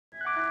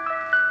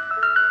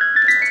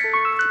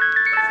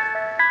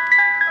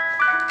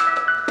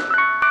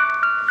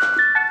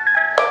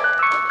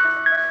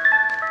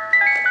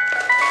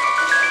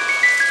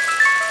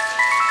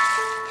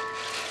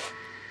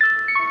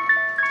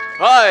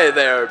Hi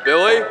there,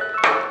 Billy.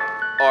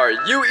 Are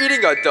you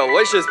eating a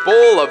delicious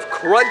bowl of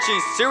crunchy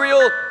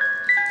cereal?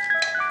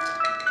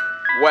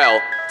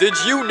 Well, did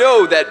you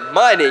know that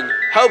mining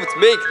helped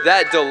make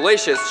that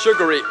delicious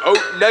sugary oat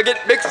nugget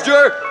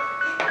mixture?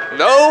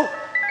 No?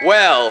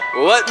 Well,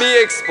 let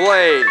me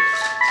explain.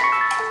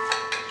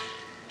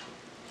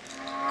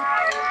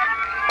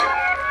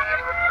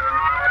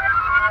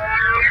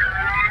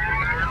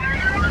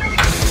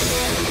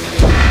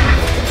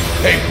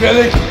 Hey,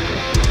 Billy.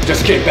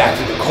 Just came back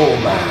from the coal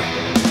mine.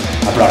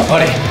 I brought a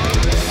buddy.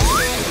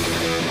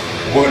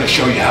 We're gonna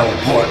show you how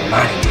important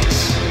mining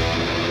is.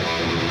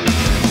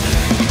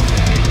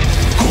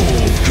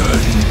 Coal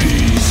can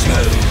be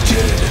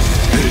smelted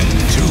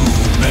into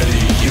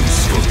many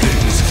useful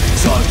things,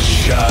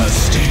 such as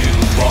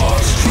steel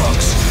bars,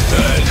 trucks,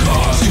 and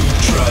cars to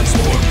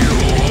transport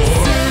fuel.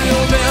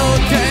 Cereal,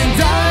 milk, and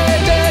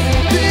diet,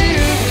 the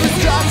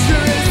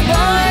infrastructure is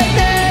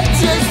mining.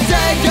 Just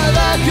take a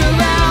look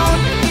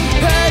around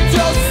and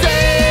you'll see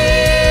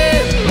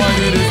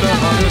mining is the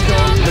hardest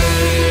of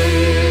things.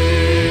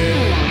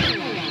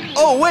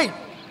 Oh, wait!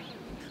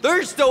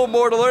 There's still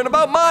more to learn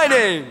about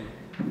mining!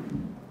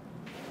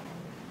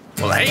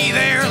 Well, hey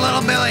there,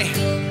 little Billy.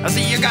 I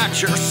see you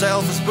got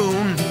yourself a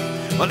spoon.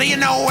 Well, do you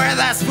know where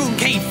that spoon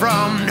came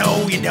from?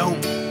 No, you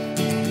don't.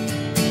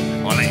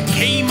 Well, it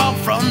came up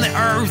from the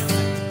earth,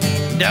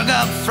 dug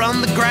up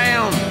from the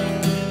ground,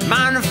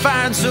 mine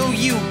refined so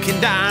you can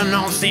dine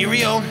on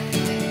cereal.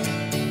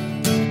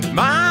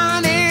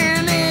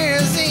 Mining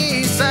is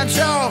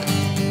essential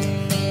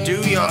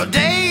to your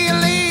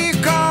daily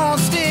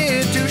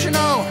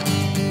constitutional.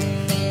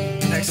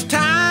 Next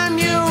time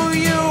you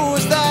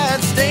use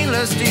that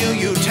stainless steel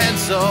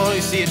utensil,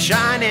 you see it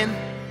shining,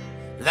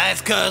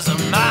 that's 'cause of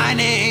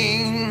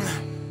mining.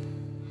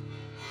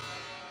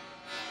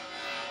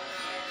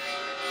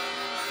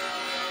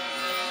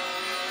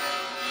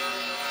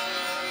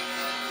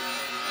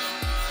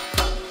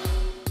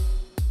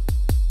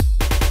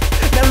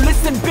 Now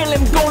listen, Bill,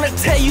 I'm gonna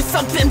tell you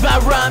something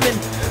about rhyming.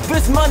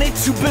 There's money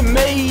to be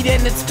made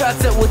and it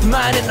starts out with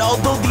mining.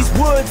 Although these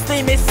words,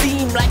 they may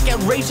seem like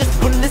outrageous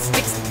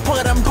ballistics,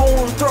 but I'm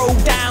gonna throw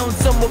down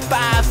some of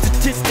 5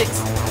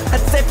 statistics. At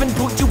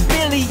 7.2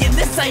 billion,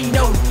 this ain't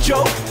no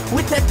joke.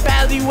 With that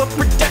value of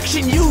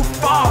production, you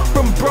far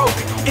from broke.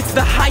 It's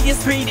the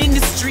highest paid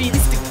industry, at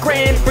least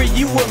 $1,000 for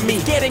you or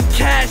me. Getting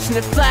cash in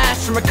a flash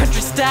from a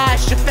country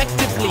stash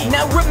effectively.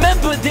 Now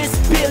remember this,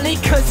 Billy,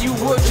 'cause you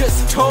were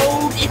just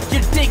told if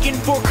you're digging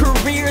for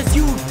careers,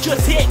 you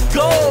just hit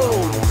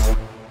gold.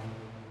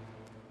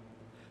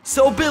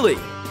 So, Billy,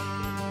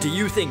 do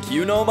you think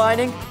you know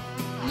mining?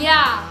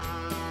 Yeah,